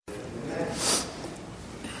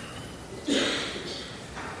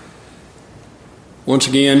Once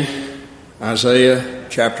again, Isaiah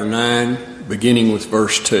chapter 9, beginning with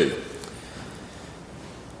verse 2.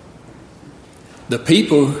 The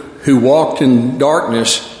people who walked in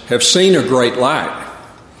darkness have seen a great light.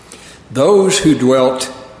 Those who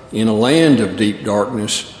dwelt in a land of deep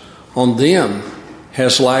darkness, on them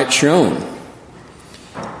has light shone.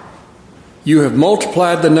 You have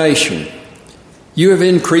multiplied the nation. You have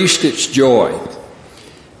increased its joy.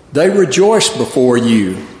 They rejoice before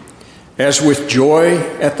you as with joy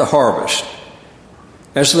at the harvest,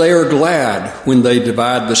 as they are glad when they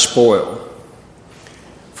divide the spoil.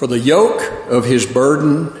 For the yoke of his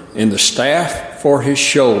burden and the staff for his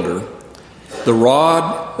shoulder, the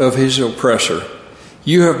rod of his oppressor,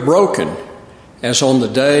 you have broken as on the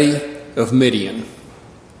day of Midian.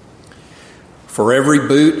 For every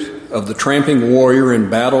boot of the tramping warrior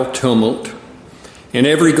in battle tumult, and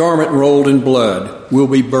every garment rolled in blood will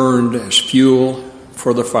be burned as fuel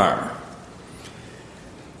for the fire.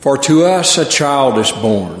 For to us a child is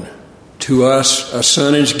born, to us a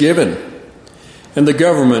son is given, and the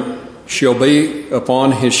government shall be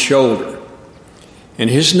upon his shoulder, and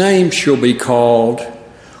his name shall be called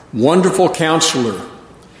Wonderful Counselor,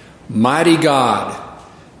 Mighty God,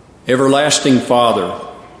 Everlasting Father,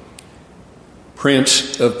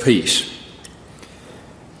 Prince of Peace.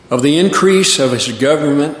 Of the increase of his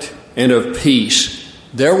government and of peace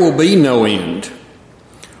there will be no end,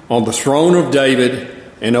 on the throne of David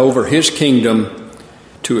and over his kingdom,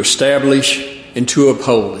 to establish and to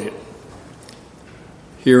uphold it.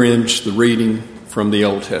 Here ends the reading from the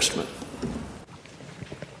Old Testament.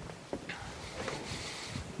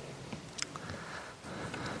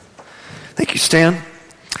 Thank you, Stan.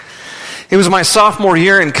 It was my sophomore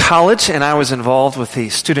year in college, and I was involved with the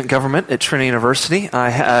student government at Trinity University.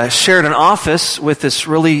 I shared an office with this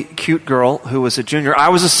really cute girl who was a junior. I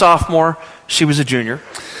was a sophomore. She was a junior.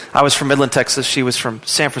 I was from Midland, Texas. She was from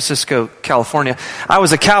San Francisco, California. I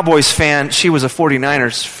was a Cowboys fan. She was a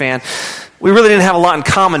 49ers fan. We really didn't have a lot in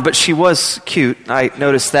common, but she was cute. I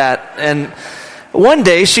noticed that. And one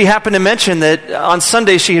day, she happened to mention that on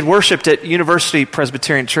Sunday she had worshiped at University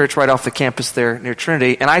Presbyterian Church right off the campus there near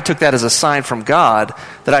Trinity, and I took that as a sign from God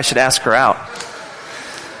that I should ask her out.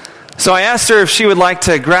 So I asked her if she would like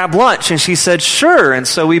to grab lunch, and she said, sure. And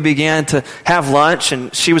so we began to have lunch,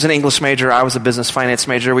 and she was an English major. I was a business finance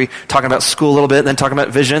major. We talking about school a little bit, and then talking about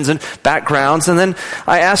visions and backgrounds. And then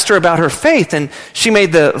I asked her about her faith, and she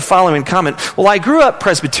made the following comment. Well, I grew up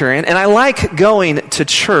Presbyterian, and I like going to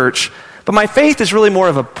church, but my faith is really more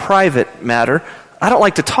of a private matter. I don't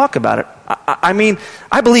like to talk about it. I mean,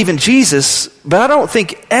 I believe in Jesus, but I don't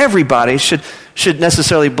think everybody should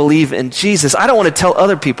necessarily believe in Jesus. I don't want to tell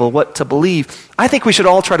other people what to believe. I think we should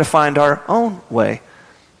all try to find our own way.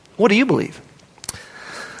 What do you believe?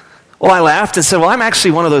 Well, I laughed and said, well, I'm actually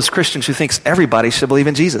one of those Christians who thinks everybody should believe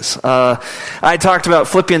in Jesus. I talked about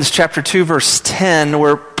Philippians chapter 2, verse 10,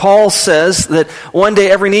 where Paul says that one day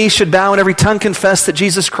every knee should bow and every tongue confess that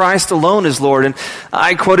Jesus Christ alone is Lord. And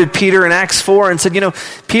I quoted Peter in Acts 4 and said,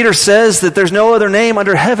 Peter says that there's no other name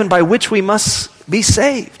under heaven by which we must be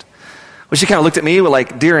saved. Well, she kind of looked at me with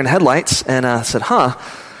like deer in headlights and said, huh.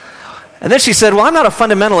 And then she said, well, I'm not a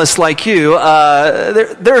fundamentalist like you.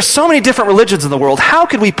 There are so many different religions in the world. How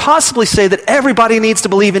could we possibly say that everybody needs to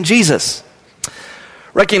believe in Jesus?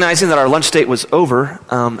 Recognizing that our lunch date was over,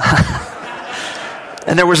 and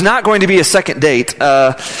there was not going to be a second date,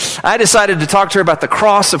 I decided to talk to her about the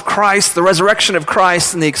cross of Christ, the resurrection of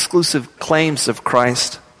Christ, and the exclusive claims of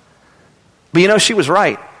Christ. But she was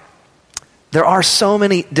right. There are so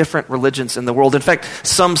many different religions in the world. In fact,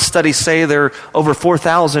 some studies say there are over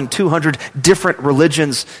 4,200 different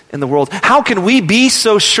religions in the world. How can we be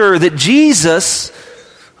so sure that Jesus,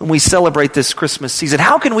 when we celebrate this Christmas season,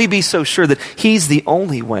 how can we be so sure that he's the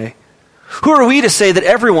only way? Who are we to say that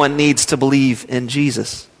everyone needs to believe in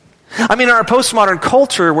Jesus? I mean, in our postmodern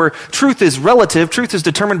culture where truth is relative, truth is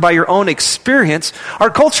determined by your own experience, our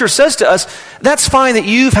culture says to us, that's fine that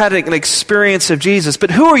you've had an experience of Jesus,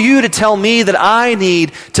 but who are you to tell me that I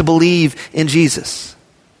need to believe in Jesus?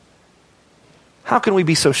 How can we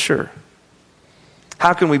be so sure?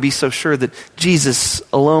 How can we be so sure that Jesus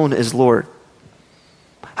alone is Lord?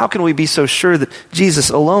 How can we be so sure that Jesus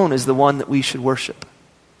alone is the one that we should worship?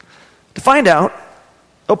 To find out,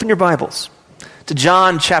 open your Bibles to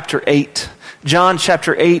John chapter 8. John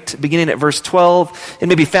chapter 8, beginning at verse 12. It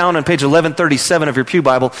may be found on page 1137 of your Pew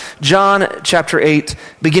Bible. John chapter 8,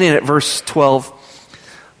 beginning at verse 12.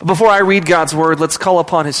 But before I read God's word, let's call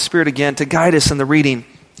upon his Spirit again to guide us in the reading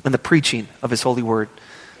and the preaching of his holy word.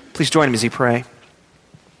 Please join me as we pray.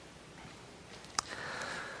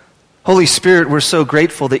 Holy Spirit, we're so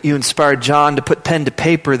grateful that you inspired John to put pen to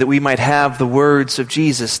paper that we might have the words of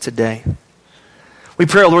Jesus today. We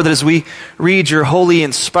pray, Lord, that as we read your holy,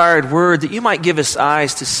 inspired word, that you might give us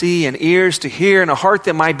eyes to see and ears to hear and a heart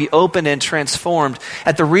that might be opened and transformed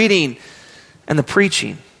at the reading and the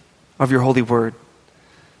preaching of your holy word.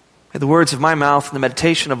 May the words of my mouth and the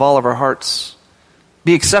meditation of all of our hearts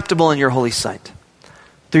be acceptable in your holy sight.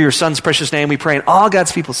 Through your Son's precious name we pray, and all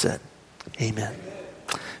God's people said, amen.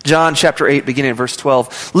 John chapter 8, beginning at verse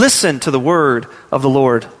 12. Listen to the word of the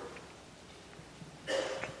Lord.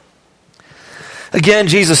 Again,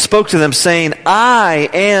 Jesus spoke to them, saying, I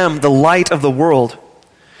am the light of the world.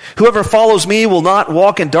 Whoever follows me will not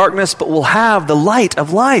walk in darkness, but will have the light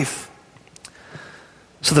of life.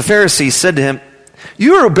 So the Pharisees said to him,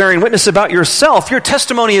 you are bearing witness about yourself. Your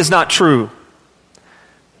testimony is not true.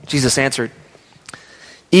 Jesus answered,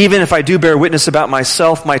 even if I do bear witness about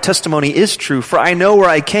myself, my testimony is true, for I know where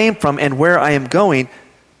I came from and where I am going,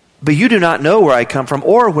 but you do not know where I come from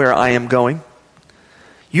or where I am going.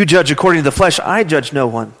 You judge according to the flesh, I judge no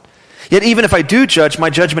one. Yet even if I do judge, my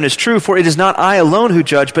judgment is true, for it is not I alone who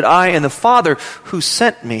judge, but I and the Father who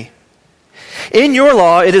sent me. In your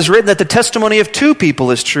law it is written that the testimony of two people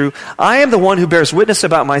is true. I am the one who bears witness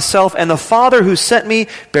about myself, and the Father who sent me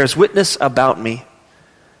bears witness about me.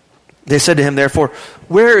 They said to him, therefore,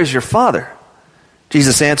 where is your Father?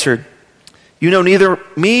 Jesus answered, you know neither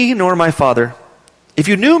me nor my Father. If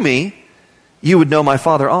you knew me, you would know my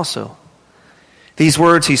Father also. These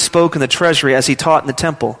words he spoke in the treasury as he taught in the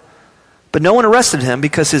temple. But no one arrested him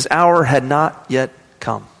because his hour had not yet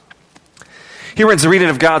come. Here ends the reading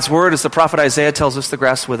of God's word. As the prophet Isaiah tells us, the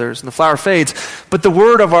grass withers and the flower fades, but the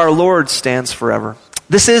word of our Lord stands forever.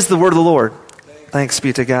 This is the word of the Lord. Thanks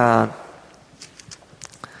be to God.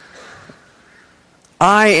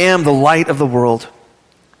 I am the light of the world.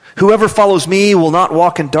 Whoever follows me will not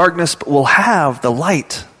walk in darkness, but will have the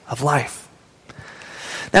light of life.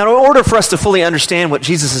 Now, in order for us to fully understand what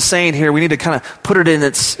Jesus is saying here, we need to kind of put it in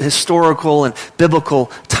its historical and biblical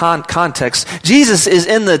context. Jesus is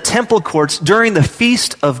in the temple courts during the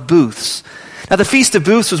Feast of Booths. Now, the Feast of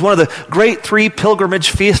Booths was one of the great three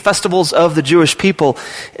pilgrimage festivals of the Jewish people,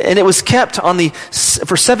 and it was kept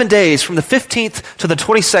for 7 days, from the 15th to the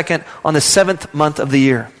 22nd on the 7th month of the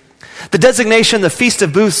year. The designation, the Feast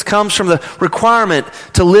of Booths, comes from the requirement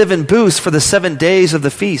to live in booths for the 7 days of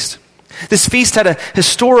the feast. This feast had a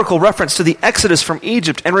historical reference to the Exodus from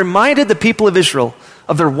Egypt and reminded the people of Israel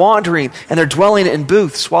of their wandering and their dwelling in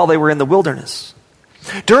booths while they were in the wilderness.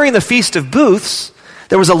 During the Feast of Booths,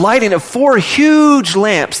 there was a lighting of 4 huge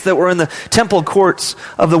lamps that were in the temple courts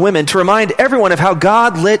of the women to remind everyone of how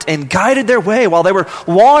God lit and guided their way while they were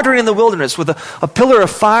wandering in the wilderness with a pillar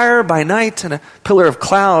of fire by night and a pillar of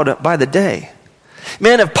cloud by the day.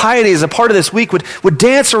 Men of piety, as a part of this week, would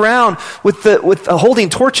dance around with holding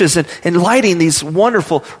torches and lighting these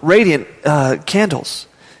wonderful, radiant candles.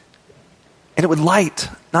 And it would light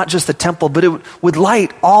not just the temple, but it would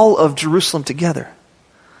light all of Jerusalem together.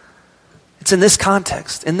 It's in this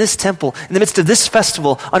context, in this temple, in the midst of this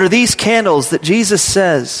festival, under these candles, that Jesus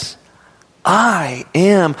says, I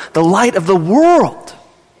am the light of the world.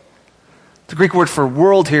 The Greek word for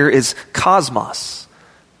world here is cosmos.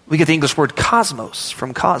 We get the English word cosmos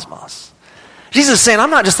from cosmos. Jesus is saying, I'm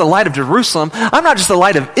not just the light of Jerusalem. I'm not just the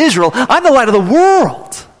light of Israel. I'm the light of the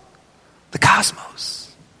world. The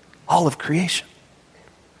cosmos. All of creation.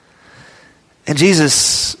 And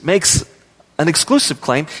Jesus makes an exclusive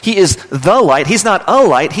claim. He is the light. He's not a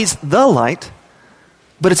light. He's the light.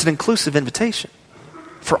 But it's an inclusive invitation.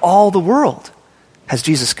 For all the world has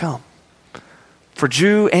Jesus come. For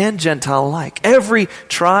Jew and Gentile alike. Every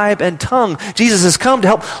tribe and tongue. Jesus has come to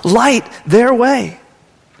help light their way.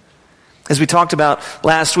 As we talked about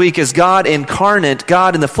last week, as God incarnate,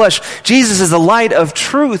 God in the flesh, Jesus is the light of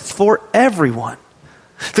truth for everyone.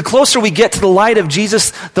 The closer we get to the light of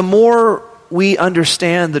Jesus, the more we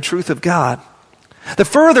understand the truth of God. The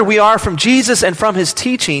further we are from Jesus and from his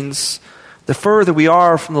teachings, the further we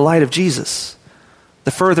are from the light of Jesus.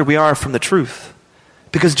 The further we are from the truth.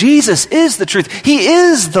 Because Jesus is the truth. He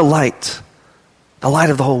is the light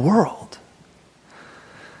of the whole world.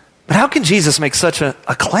 But how can Jesus make such a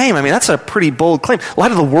claim? I mean, that's a pretty bold claim.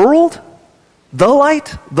 Light of the world? The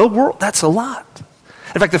light? The world? That's a lot.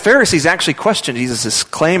 In fact, the Pharisees actually questioned Jesus'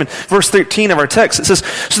 claim. In verse 13 of our text, it says,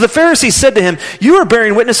 so the Pharisees said to him, you are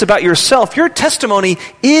bearing witness about yourself. Your testimony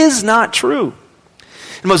is not true.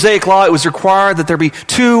 In Mosaic law, it was required that there be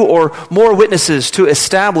 2 or more witnesses to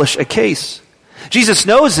establish a case. Jesus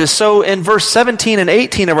knows this, so in verse 17 and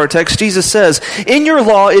 18 of our text, Jesus says, in your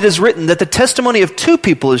law it is written that the testimony of 2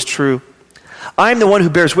 people is true. I am the one who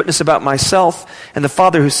bears witness about myself, and the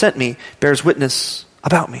Father who sent me bears witness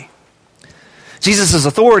about me. Jesus'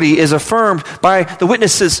 authority is affirmed by the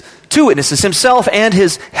two witnesses, himself and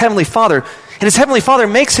his heavenly Father. And his heavenly Father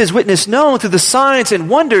makes his witness known through the signs and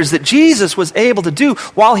wonders that Jesus was able to do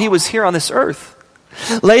while he was here on this earth.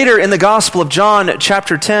 Later in the Gospel of John,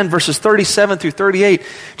 chapter 10, verses 37 through 38,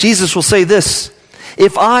 Jesus will say this,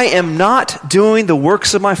 "If I am not doing the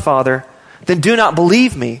works of my Father, then do not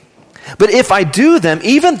believe me. But if I do them,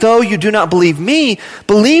 even though you do not believe me,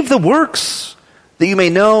 believe the works, that you may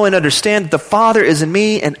know and understand that the Father is in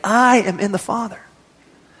me and I am in the Father.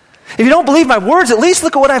 If you don't believe my words, at least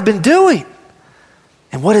look at what I've been doing."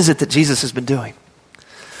 And what is it that Jesus has been doing?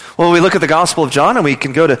 Well, we look at the Gospel of John, and we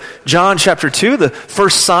can go to John chapter 2, the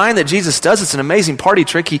first sign that Jesus does. It's an amazing party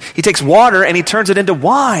trick. He takes water and he turns it into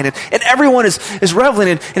wine. And everyone is reveling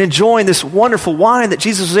and enjoying this wonderful wine that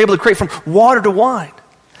Jesus was able to create from water to wine.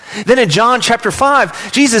 Then in John chapter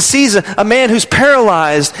 5, Jesus sees a man who's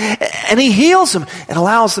paralyzed, and he heals him and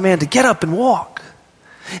allows the man to get up and walk.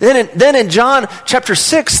 Then in John chapter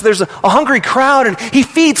 6, there's a hungry crowd, and he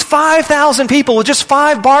feeds 5,000 people with just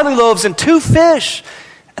 5 barley loaves and 2 fish.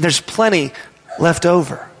 And there's plenty left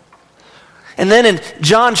over. And then in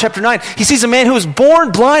John chapter 9, he sees a man who was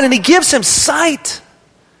born blind, and he gives him sight.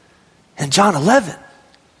 And John 11,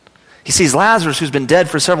 he sees Lazarus, who's been dead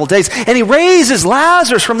for several days, and he raises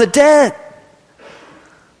Lazarus from the dead.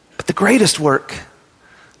 But the greatest work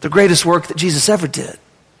that Jesus ever did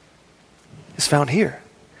is found here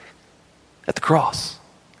at the cross.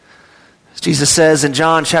 As Jesus says in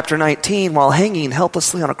John chapter 19, while hanging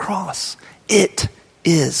helplessly on a cross, "It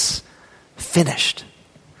is finished."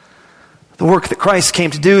 The work that Christ came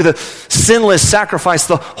to do, the sinless sacrifice,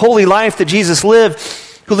 the holy life that Jesus lived,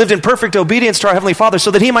 who lived in perfect obedience to our Heavenly Father so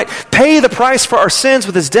that he might pay the price for our sins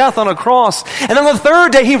with his death on a cross. And on the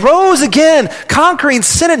third day, he rose again, conquering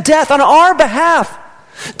sin and death on our behalf,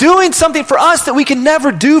 doing something for us that we can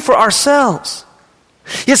never do for ourselves.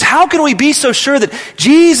 Yes, how can we be so sure that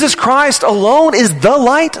Jesus Christ alone is the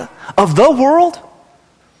light of the world?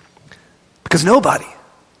 Because nobody,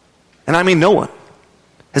 and I mean no one,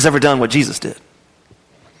 has ever done what Jesus did.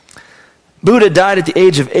 Buddha died at the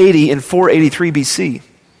age of 80 in 483 BC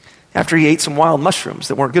after he ate some wild mushrooms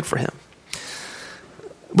that weren't good for him.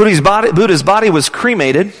 Buddha's body was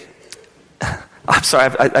cremated. I'm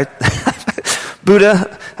sorry, I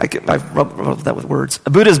wrote that with words.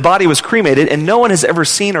 Buddha's body was cremated, and no one has ever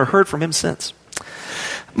seen or heard from him since.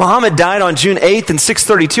 Muhammad died on June 8th in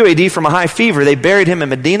 632 AD from a high fever. They buried him in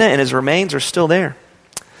Medina, and his remains are still there.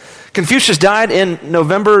 Confucius died on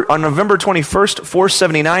November 21st,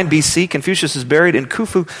 479 BC. Confucius is buried in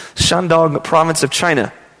Khufu, Shandong province of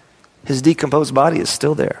China. His decomposed body is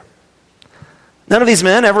still there. None of these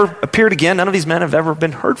men ever appeared again. None of these men have ever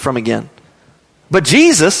been heard from again. But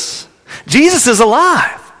Jesus is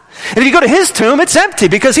alive. And if you go to his tomb, it's empty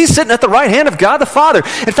because he's sitting at the right hand of God the Father.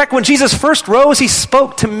 In fact, when Jesus first rose, he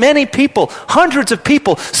spoke to many people. Hundreds of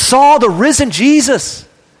people saw the risen Jesus.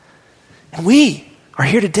 And we are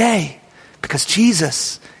here today because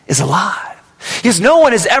Jesus is alive. Because no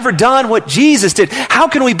one has ever done what Jesus did. How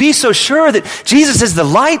can we be so sure that Jesus is the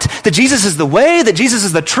light, that Jesus is the way, that Jesus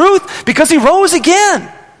is the truth? Because he rose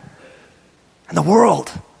again. And the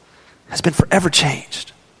world has been forever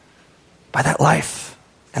changed by that life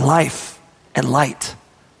and light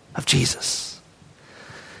of Jesus.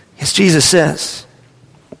 Yes, Jesus says,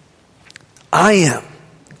 "I am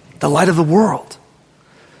the light of the world.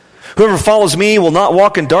 Whoever follows me will not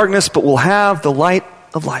walk in darkness, but will have the light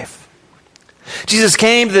of life." Jesus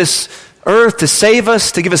came to this earth to save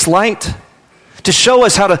us, to give us light, to show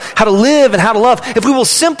us how to live and how to love. If we will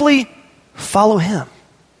simply follow him,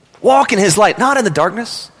 walk in his light, not in the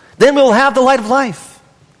darkness, then we will have the light of life.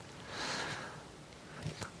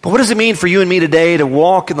 But what does it mean for you and me today to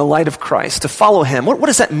walk in the light of Christ, to follow him? What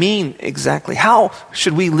does that mean exactly? How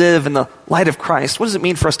should we live in the light of Christ? What does it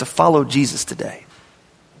mean for us to follow Jesus today?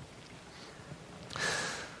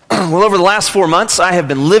 Well, over the last 4 months, I have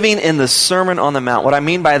been living in the Sermon on the Mount. What I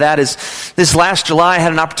mean by that is this last July, I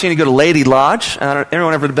had an opportunity to go to Lady Lodge.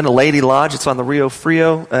 Anyone ever been to Lady Lodge? It's on the Rio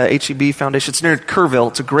Frio HEB Foundation. It's near Kerrville.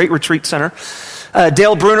 It's a great retreat center.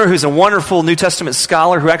 Dale Bruner, who's a wonderful New Testament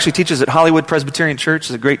scholar who actually teaches at Hollywood Presbyterian Church,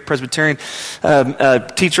 is a great Presbyterian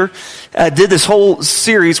teacher, did this whole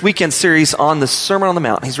weekend series on the Sermon on the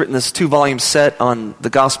Mount. He's written this 2-volume set on the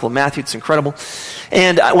Gospel of Matthew. It's incredible.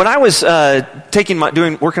 And when I was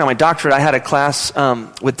working on my doctorate, I had a class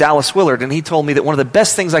with Dallas Willard, and he told me that one of the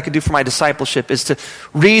best things I could do for my discipleship is to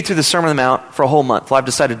read through the Sermon on the Mount for a whole month. Well, I've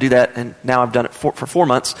decided to do that, and now I've done it for 4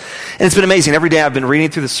 months. And it's been amazing. Every day I've been reading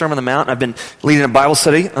through the Sermon on the Mount, and I've been leading leading a Bible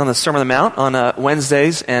study on the Sermon on the Mount on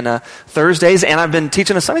Wednesdays and Thursdays, and I've been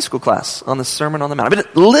teaching a Sunday school class on the Sermon on the Mount. I've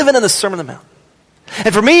been living in the Sermon on the Mount.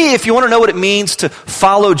 And for me, if you want to know what it means to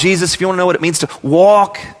follow Jesus, if you want to know what it means to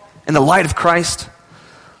walk in the light of Christ,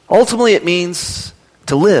 ultimately it means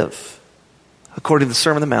to live according to the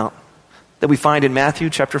Sermon on the Mount that we find in Matthew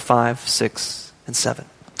chapter 5, 6, and 7.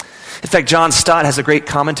 In fact, John Stott has a great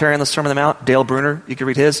commentary on the Sermon on the Mount. Dale Bruner, you can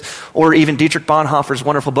read his. Or even Dietrich Bonhoeffer's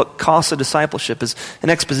wonderful book, Cost of Discipleship, is an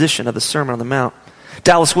exposition of the Sermon on the Mount.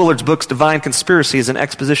 Dallas Willard's book, Divine Conspiracy, is an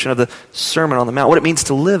exposition of the Sermon on the Mount, what it means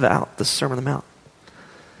to live out the Sermon on the Mount.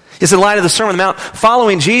 Yes, in light of the Sermon on the Mount,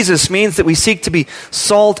 following Jesus means that we seek to be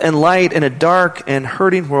salt and light in a dark and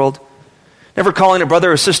hurting world, never calling a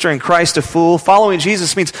brother or sister in Christ a fool. Following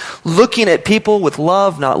Jesus means looking at people with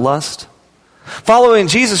love, not lust. Following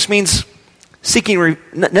Jesus means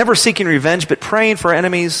never seeking revenge, but praying for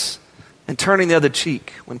enemies and turning the other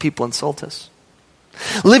cheek when people insult us.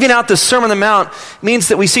 Living out the Sermon on the Mount means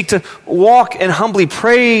that we seek to walk and humbly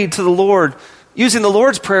pray to the Lord, using the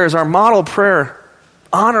Lord's Prayer as our model prayer,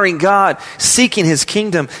 honoring God, seeking His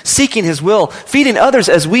kingdom, seeking His will, feeding others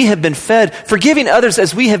as we have been fed, forgiving others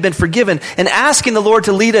as we have been forgiven, and asking the Lord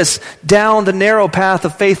to lead us down the narrow path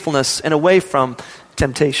of faithfulness and away from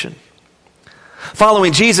temptation.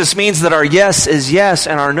 Following Jesus means that our yes is yes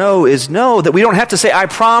and our no is no, that we don't have to say, I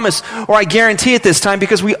promise or I guarantee it this time,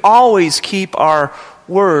 because we always keep our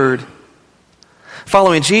word.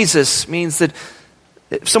 Following Jesus means that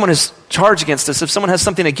if someone has charged against us, if someone has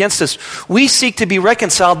something against us, we seek to be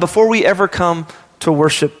reconciled before we ever come to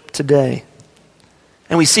worship today.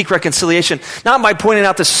 And we seek reconciliation, not by pointing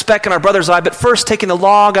out the speck in our brother's eye, but first taking the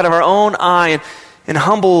log out of our own eye and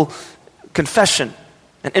humble confession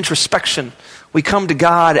and introspection. We come to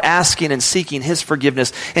God asking and seeking His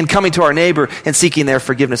forgiveness, and coming to our neighbor and seeking their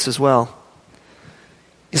forgiveness as well.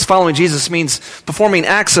 Yes, following Jesus means performing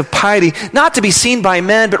acts of piety, not to be seen by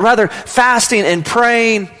men, but rather fasting and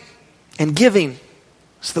praying and giving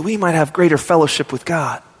so that we might have greater fellowship with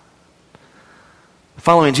God.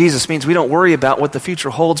 Following Jesus means we don't worry about what the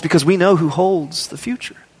future holds because we know who holds the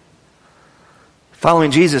future.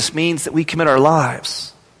 Following Jesus means that we commit our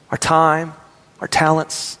lives, our time, our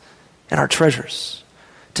talents, and our treasures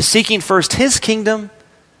to seeking first His kingdom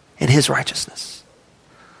and His righteousness.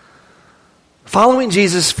 Following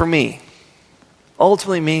Jesus for me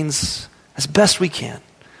ultimately means, as best we can,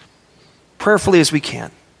 prayerfully as we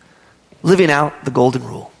can, living out the golden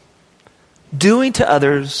rule. Doing to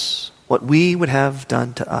others what we would have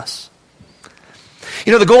done to us.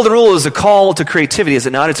 You know, the golden rule is a call to creativity, is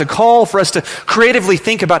it not? It's a call for us to creatively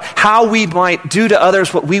think about how we might do to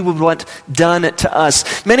others what we would want done to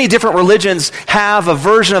us. Many different religions have a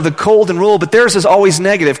version of the golden rule, but theirs is always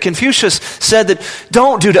negative. Confucius said that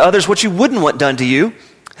don't do to others what you wouldn't want done to you.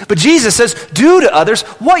 But Jesus says, do to others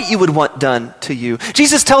what you would want done to you.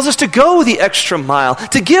 Jesus tells us to go the extra mile,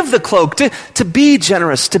 to give the cloak, to be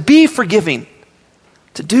generous, to be forgiving,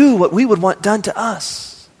 to do what we would want done to us.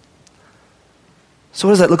 So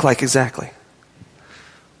what does that look like exactly?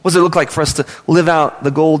 What does it look like for us to live out the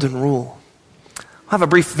golden rule? I have a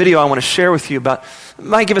brief video I want to share with you about, it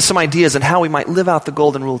might give us some ideas on how we might live out the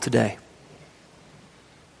golden rule today.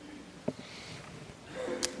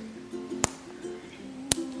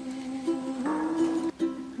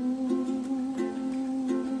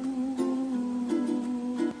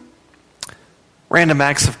 Random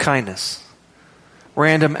acts of kindness.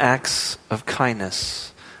 Random acts of kindness.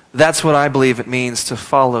 That's what I believe it means to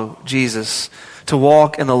follow Jesus, to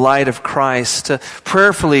walk in the light of Christ, to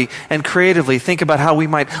prayerfully and creatively think about how we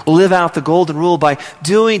might live out the golden rule by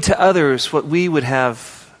doing to others what we would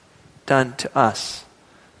have done to us.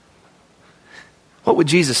 What would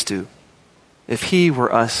Jesus do if He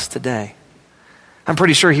were us today? I'm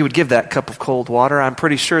pretty sure He would give that cup of cold water. I'm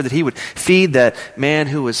pretty sure that He would feed that man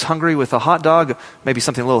who was hungry with a hot dog, maybe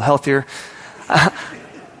something a little healthier.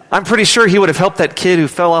 I'm pretty sure He would have helped that kid who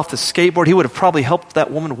fell off the skateboard. He would have probably helped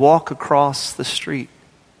that woman walk across the street.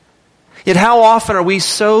 Yet how often are we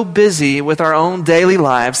so busy with our own daily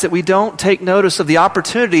lives that we don't take notice of the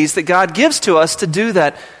opportunities that God gives to us to do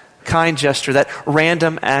that kind gesture, that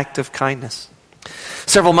random act of kindness?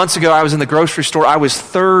 Several months ago, I was in the grocery store. I was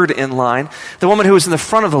third in line. The woman who was in the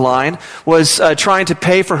front of the line was trying to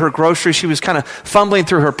pay for her groceries. She was kind of fumbling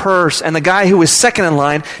through her purse, and the guy who was second in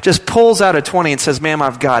line just pulls out a 20 and says, "Ma'am,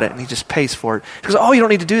 I've got it," and he just pays for it. She goes, "Oh, you don't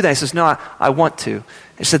need to do that." He says, "No, I want to." And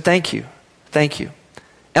she said, "Thank you. Thank you."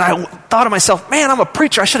 And I thought to myself, man, I'm a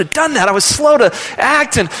preacher. I should have done that. I was slow to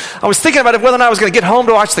act, and I was thinking about whether or not I was going to get home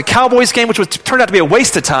to watch the Cowboys game, which turned out to be a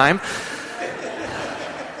waste of time.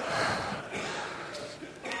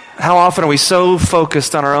 How often are we so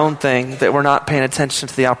focused on our own thing that we're not paying attention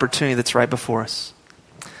to the opportunity that's right before us?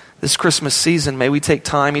 This Christmas season, may we take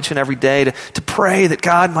time each and every day to pray that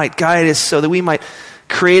God might guide us so that we might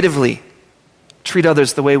creatively treat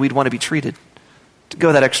others the way we'd want to be treated, to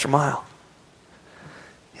go that extra mile.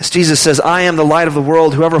 Yes, Jesus says, I am the light of the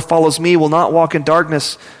world. Whoever follows me will not walk in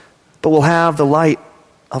darkness, but will have the light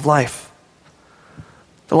of life.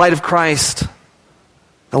 The light of Christ,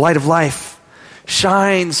 the light of life,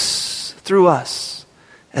 shines through us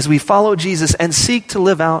as we follow Jesus and seek to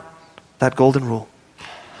live out that golden rule.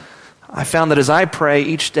 I found that as I pray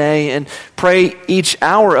each day and pray each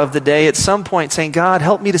hour of the day, at some point saying, God,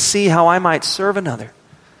 help me to see how I might serve another,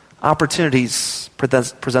 opportunities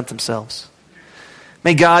present themselves.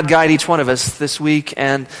 May God guide each one of us this week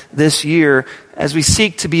and this year as we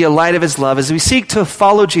seek to be a light of his love, as we seek to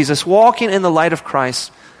follow Jesus, walking in the light of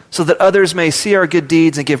Christ, so that others may see our good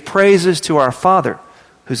deeds and give praises to our Father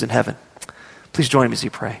who's in heaven. Please join me as you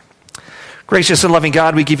pray. Gracious and loving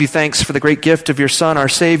God, we give you thanks for the great gift of your Son, our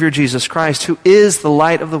Savior, Jesus Christ, who is the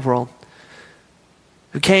light of the world,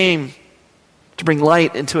 who came to bring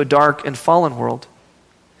light into a dark and fallen world.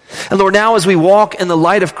 And Lord, now as we walk in the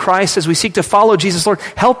light of Christ, as we seek to follow Jesus, Lord,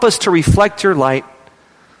 help us to reflect your light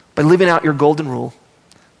by living out your golden rule,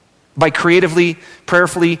 by creatively,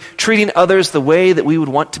 prayerfully treating others the way that we would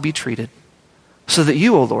want to be treated, so that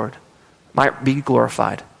you, O Lord, might be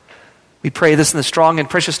glorified. We pray this in the strong and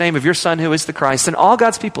precious name of your Son, who is the Christ. And all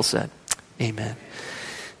God's people said, amen.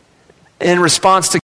 In response to